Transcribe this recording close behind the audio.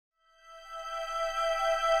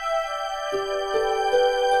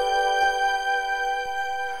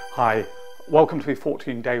Hi, welcome to the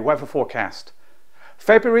 14-day weather forecast.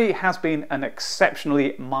 February has been an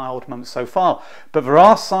exceptionally mild month so far, but there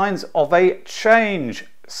are signs of a change.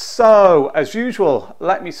 So, as usual,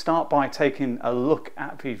 let me start by taking a look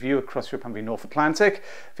at the view across Europe and the North Atlantic.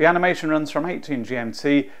 The animation runs from 18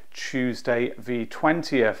 GMT, Tuesday the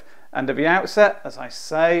 20th. And at the outset, as I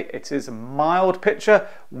say, it is a mild picture,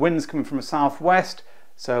 winds coming from the southwest,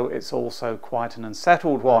 so it's also quite an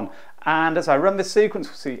unsettled one. And as I run this sequence,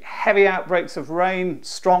 we'll see heavy outbreaks of rain,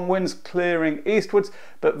 strong winds clearing eastwards,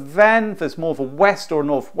 but then there's more of a west or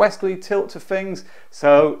northwesterly tilt to things,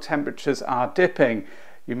 so temperatures are dipping.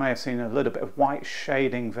 You may have seen a little bit of white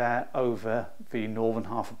shading there over the northern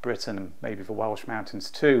half of Britain and maybe the Welsh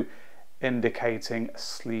mountains too, indicating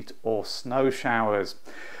sleet or snow showers.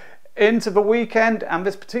 Into the weekend, and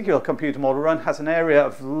this particular computer model run has an area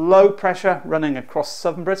of low pressure running across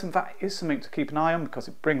southern Britain. That is something to keep an eye on because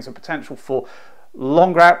it brings a potential for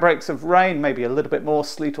longer outbreaks of rain, maybe a little bit more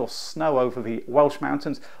sleet or snow over the Welsh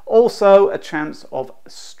mountains. Also a chance of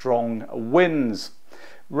strong winds.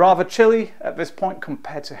 Rather chilly at this point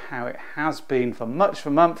compared to how it has been for much of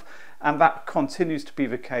the month, and that continues to be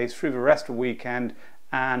the case through the rest of the weekend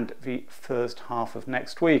and the first half of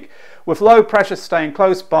next week. With low pressure staying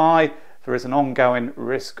close by, there is an ongoing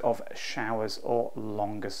risk of showers or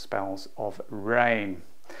longer spells of rain.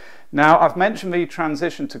 Now, I've mentioned the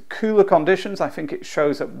transition to cooler conditions. I think it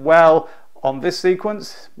shows up well on this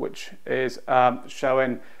sequence, which is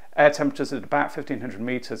showing air temperatures at about 1500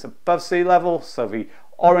 meters above sea level. So the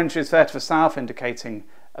orange is there to the south, indicating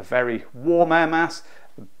a very warm air mass.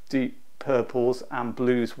 The deep purples and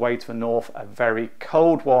blues way to the north, a very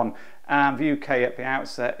cold one, and the UK at the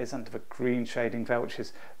outset is under the green shading there, which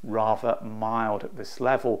is rather mild at this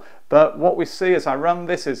level. But what we see as I run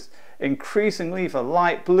this is increasingly the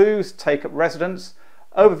light blues take up residence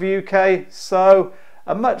over the UK, so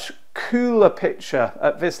a much cooler picture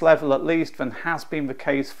at this level at least than has been the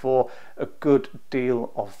case for a good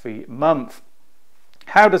deal of the month.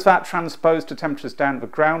 How does that transpose to temperatures down at the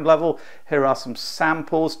ground level? Here are some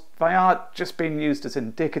samples. They are just being used as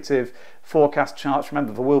indicative forecast charts.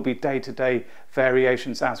 Remember, there will be day-to-day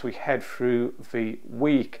variations as we head through the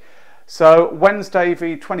week. So Wednesday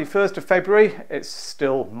the 21st of February, it's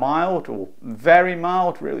still mild or very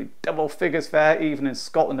mild, really double figures there, even in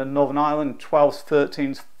Scotland and Northern Ireland, 12s,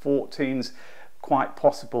 13s, 14s, quite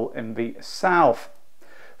possible in the south.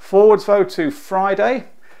 Forwards though to Friday,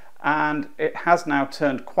 and it has now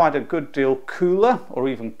turned quite a good deal cooler or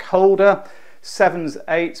even colder. 7s,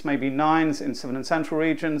 8s, maybe 9s in southern and central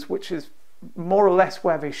regions, which is more or less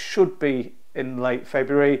where they should be in late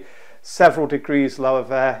February. Several degrees lower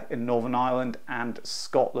there in Northern Ireland and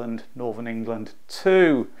Scotland, Northern England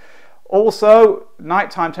too. Also,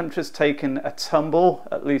 nighttime temperatures taking a tumble,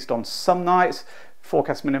 at least on some nights.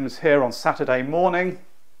 Forecast minimums here on Saturday morning,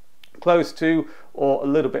 close to or a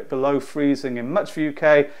little bit below freezing in much of the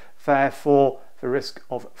UK. Therefore, the risk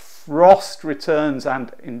of frost returns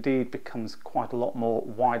and indeed becomes quite a lot more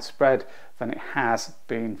widespread than it has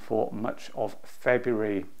been for much of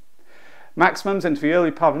February. Maximums into the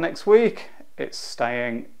early part of next week, it's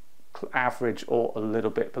staying average or a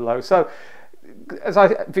little bit below. So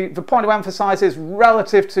the point to emphasize is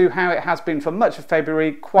relative to how it has been for much of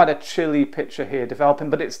February, quite a chilly picture here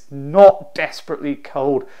developing, but it's not desperately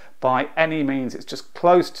cold by any means. It's just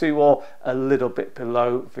close to or a little bit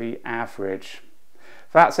below the average.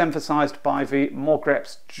 That's emphasized by the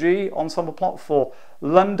Mogreps G ensemble plot for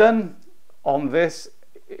London. On this,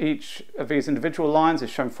 each of these individual lines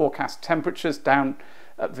is showing forecast temperatures down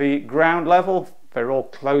at the ground level. They're all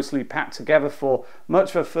closely packed together for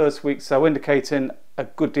much of the first week, so indicating a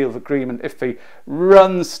good deal of agreement. If the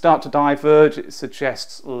runs start to diverge, it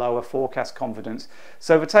suggests lower forecast confidence.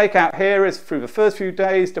 So the takeout here is through the first few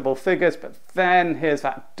days, double figures, but then here's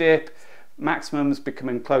that dip, maximums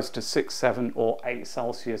becoming close to 6, 7 or 8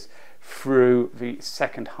 Celsius through the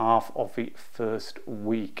second half of the first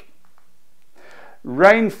week.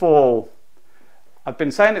 Rainfall. I've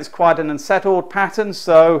been saying it's quite an unsettled pattern,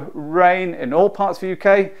 so rain in all parts of the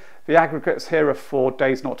UK. The aggregates here are for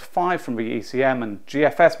days 0 to 5 from the ECM and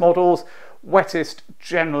GFS models. Wettest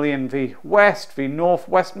generally in the west, the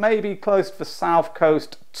northwest, maybe close to the south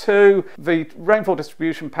coast too. The rainfall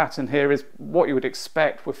distribution pattern here is what you would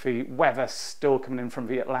expect with the weather still coming in from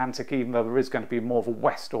the Atlantic, even though there is going to be more of a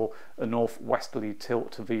west or a northwesterly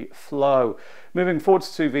tilt to the flow. Moving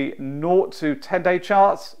forwards to the 0 to 10 day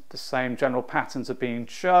charts, the same general patterns are being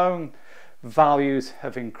shown. values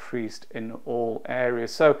have increased in all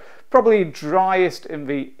areas. So probably driest in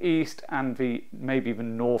the east and the maybe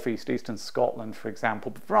even northeast, eastern Scotland, for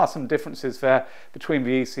example. But there are some differences there between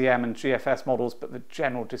the ECM and GFS models, but the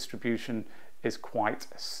general distribution is quite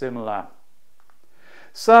similar.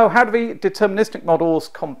 So how do the deterministic models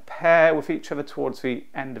compare with each other towards the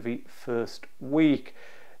end of the first week?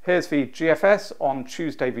 Here's the GFS on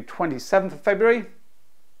Tuesday, the 27th of February.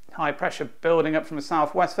 High pressure building up from the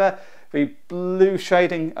southwest there. The blue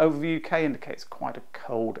shading over the UK indicates quite a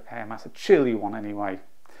cold air mass, a chilly one anyway.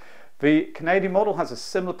 The Canadian model has a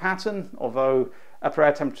similar pattern, although upper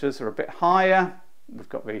air temperatures are a bit higher. We've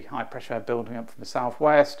got the high pressure building up from the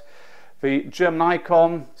southwest. The German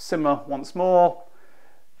icon, similar once more.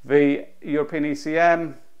 The European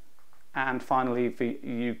ECM, and finally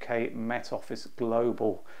the UK Met Office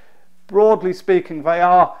Global. Broadly speaking, they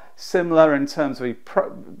are similar in terms of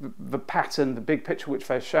the pattern, the big picture which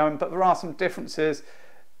they're showing, but there are some differences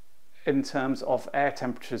in terms of air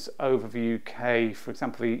temperatures over the UK. For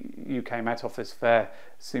example, the UK Met Office there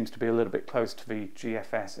seems to be a little bit close to the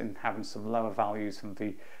GFS in having some lower values than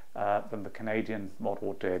the Canadian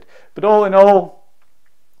model did. But all in all,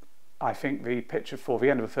 I think the picture for the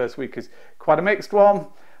end of the first week is quite a mixed one.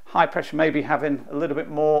 High pressure maybe having a little bit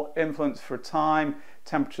more influence for a time,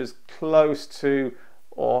 temperatures close to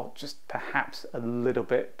or just perhaps a little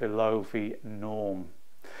bit below the norm.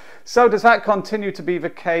 So does that continue to be the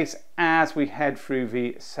case as we head through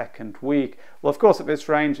the second week? Well, of course, at this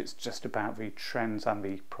range, it's just about the trends and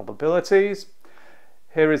the probabilities.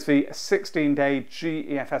 Here is the 16-day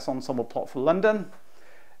GEFS ensemble plot for London.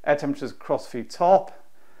 Air temperatures across the top,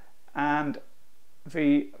 and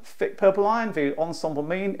the thick purple line, the ensemble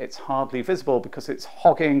mean, it's hardly visible because it's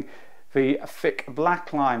hogging the thick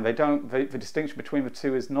black line. The distinction between the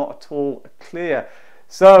two is not at all clear.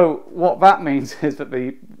 So what that means is that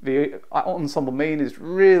the ensemble mean is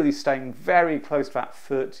really staying very close to that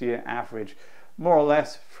 30-year average, more or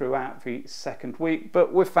less throughout the second week.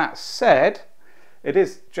 But with that said, it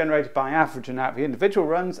is generated by averaging out the individual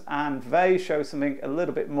runs, and they show something a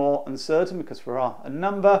little bit more uncertain because there are a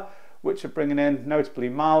number which are bringing in notably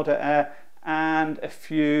milder air and a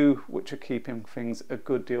few which are keeping things a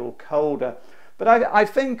good deal colder. But I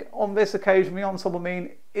think on this occasion the ensemble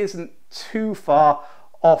mean isn't too far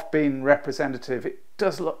off being representative. It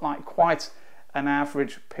does look like quite an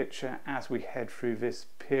average picture as we head through this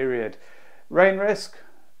period. Rain risk,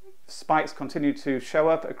 spikes continue to show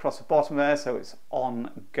up across the bottom there, so it's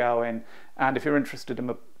ongoing. And if you're interested in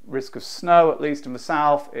the risk of snow, at least in the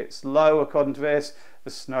south, it's low according to this. The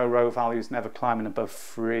snow row values never climbing above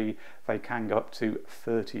 3. They can go up to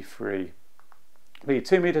 33. The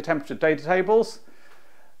 2-meter temperature data tables,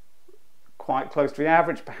 quite close to the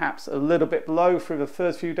average, perhaps a little bit below through the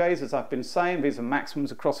first few days. As I've been saying, these are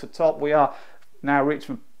maximums across the top. We are now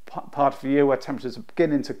reaching a part of the year where temperatures are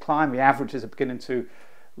beginning to climb, the averages are beginning to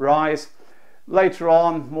rise. Later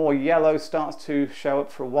on, more yellow starts to show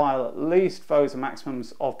up for a while at least. Those are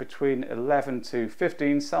maximums of between 11 to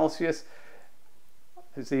 15 Celsius.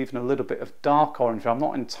 There's even a little bit of dark orange. I'm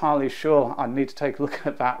not entirely sure. I need to take a look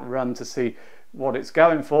at that run to see what it's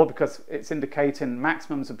going for, because it's indicating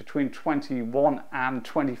maximums of between 21 and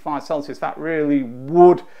 25 Celsius. That really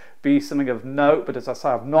would be something of note, but as I say,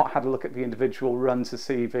 I've not had a look at the individual run to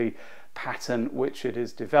see the pattern which it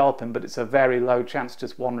is developing, but it's a very low chance.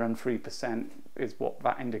 Just one run, 3% is what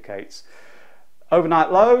that indicates. Overnight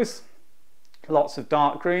lows, lots of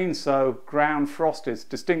dark green, so ground frost is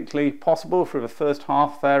distinctly possible for the first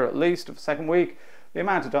half there at least of the second week. The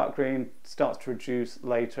amount of dark green starts to reduce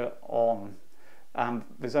later on.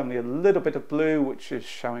 There's only a little bit of blue which is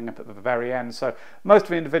showing up at the very end, so most of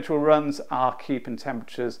the individual runs are keeping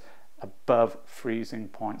temperatures above freezing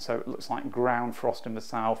point, so it looks like ground frost in the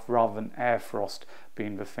south rather than air frost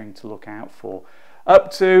being the thing to look out for.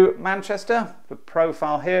 Up to Manchester, the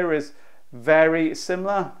profile here is very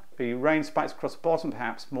similar. The rain spikes across the bottom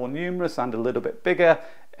perhaps more numerous and a little bit bigger,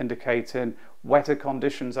 indicating wetter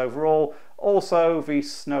conditions overall. Also, the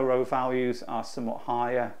snow row values are somewhat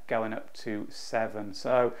higher, going up to 7,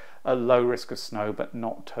 so a low risk of snow, but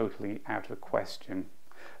not totally out of the question.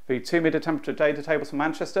 The 2-meter temperature data tables for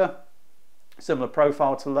Manchester, similar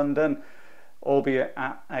profile to London, albeit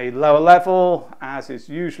at a lower level, as is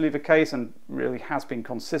usually the case and really has been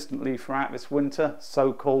consistently throughout this winter,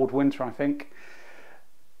 so-called winter, I think.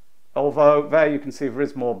 Although there you can see there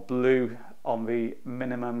is more blue on the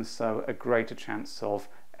minimum, so a greater chance of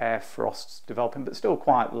air frosts developing, but still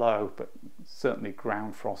quite low, but certainly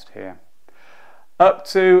ground frost here. Up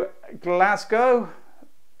to Glasgow,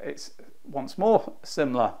 it's once more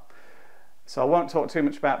similar. So I won't talk too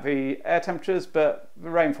much about the air temperatures, but the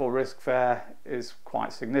rainfall risk there is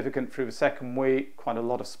quite significant through the second week, quite a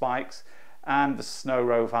lot of spikes, and the snow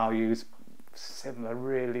row values similar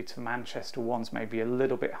really to Manchester ones, maybe a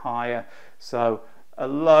little bit higher. So a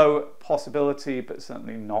low possibility, but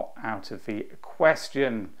certainly not out of the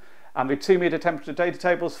question. And the 2 metre temperature data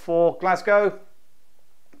tables for Glasgow,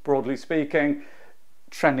 broadly speaking,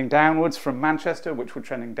 trending downwards from Manchester, which were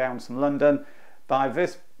trending downwards from London. By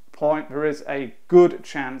this point, there is a good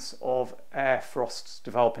chance of air frosts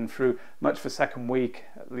developing through much of the second week,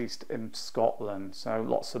 at least in Scotland. So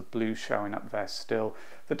lots of blue showing up there still.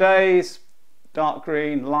 The days, dark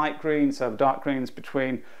green, light green, so the dark greens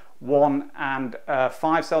between 1 and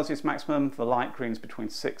 5 Celsius maximum, the light greens between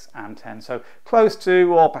 6 and 10, so close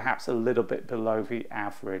to or perhaps a little bit below the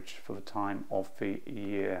average for the time of the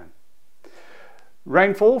year.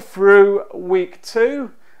 Rainfall through week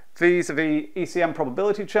 2. These are the ECM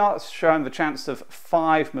probability charts showing the chance of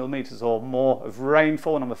 5 millimeters or more of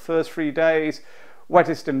rainfall on the first 3 days.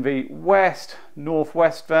 Wettest in the west,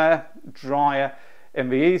 northwest there, drier in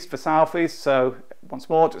the east, the southeast, so once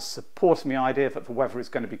more just supporting the idea that the weather is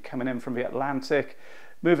going to be coming in from the Atlantic.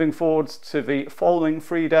 Moving forwards to the following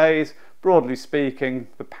 3 days, broadly speaking,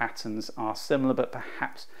 the patterns are similar, but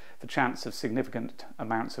perhaps the chance of significant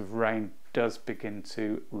amounts of rain does begin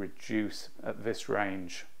to reduce at this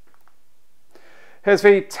range. Here's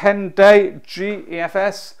the 10-day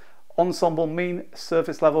GEFS ensemble mean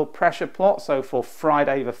surface level pressure plot. So for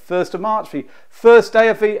Friday the 1st of March, the first day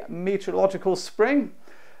of the meteorological spring.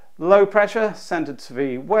 Low pressure centred to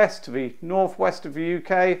the west, to the northwest of the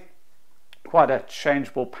UK. Quite a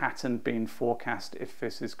changeable pattern being forecast if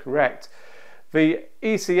this is correct. The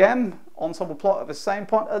ECM ensemble plot at the same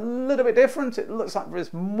point, a little bit different. It looks like there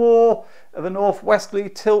is more of a northwesterly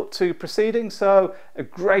tilt to proceeding, so a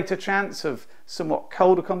greater chance of somewhat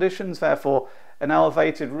colder conditions, therefore an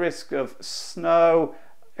elevated risk of snow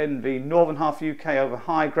in the northern half UK over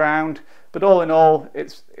high ground. But all in all,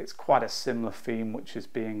 it's quite a similar theme which is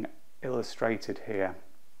being illustrated here.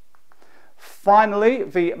 Finally,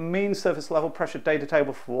 the mean surface level pressure data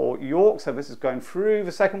table for York. So this is going through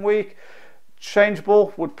the second week.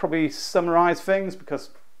 Changeable would probably summarise things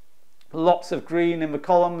because lots of green in the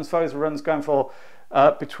columns. Those runs going for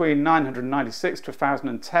between 996 to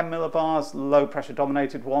 1010 millibars, low pressure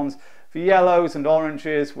dominated ones. The yellows and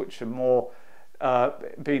oranges, which are more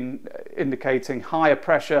been indicating higher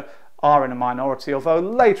pressure, are in a minority, although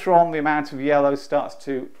later on the amount of yellow starts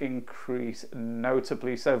to increase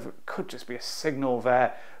notably, so there could just be a signal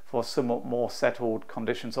there for somewhat more settled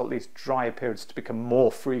conditions, or at least drier periods to become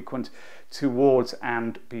more frequent towards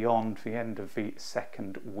and beyond the end of the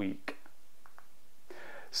second week.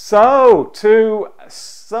 So to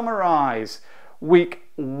summarise, week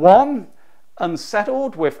 1,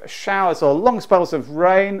 unsettled with showers or long spells of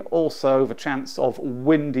rain, also the chance of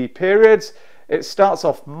windy periods. It starts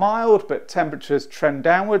off mild, but temperatures trend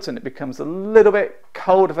downwards and it becomes a little bit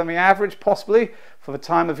colder than the average, possibly, for the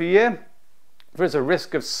time of the year. There is a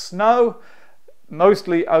risk of snow,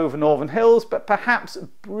 mostly over northern hills, but perhaps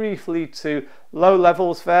briefly to low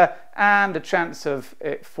levels there, and a chance of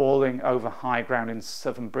it falling over high ground in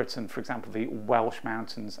southern Britain, for example, the Welsh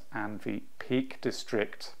Mountains and the Peak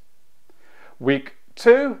District. Week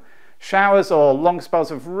 2, showers or long spells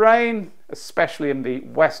of rain, especially in the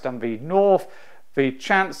west and the north. The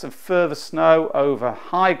chance of further snow over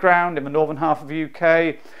high ground in the northern half of the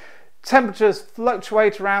UK. Temperatures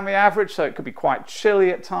fluctuate around the average, so it could be quite chilly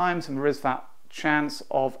at times, and there is that chance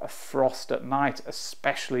of a frost at night,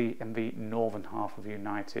 especially in the northern half of the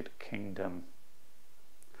United Kingdom.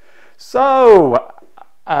 So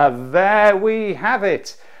there we have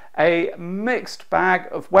it, a mixed bag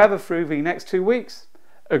of weather through the next 2 weeks.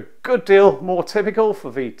 A good deal more typical for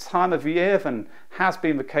the time of year than has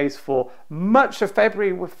been the case for much of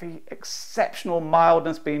February, with the exceptional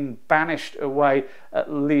mildness being banished away, at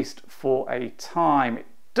least for a time. It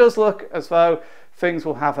does look as though things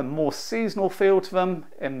will have a more seasonal feel to them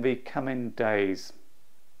in the coming days.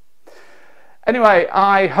 Anyway,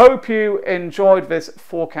 I hope you enjoyed this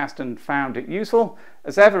forecast and found it useful.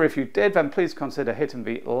 As ever, if you did, then please consider hitting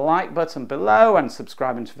the like button below and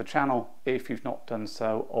subscribing to the channel if you've not done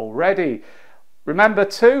so already. Remember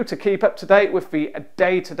too to keep up to date with the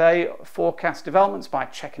day-to-day forecast developments by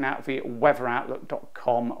checking out the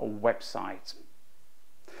TheWeatherOutlook.com website.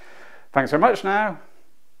 Thanks very much now.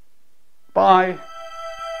 Bye.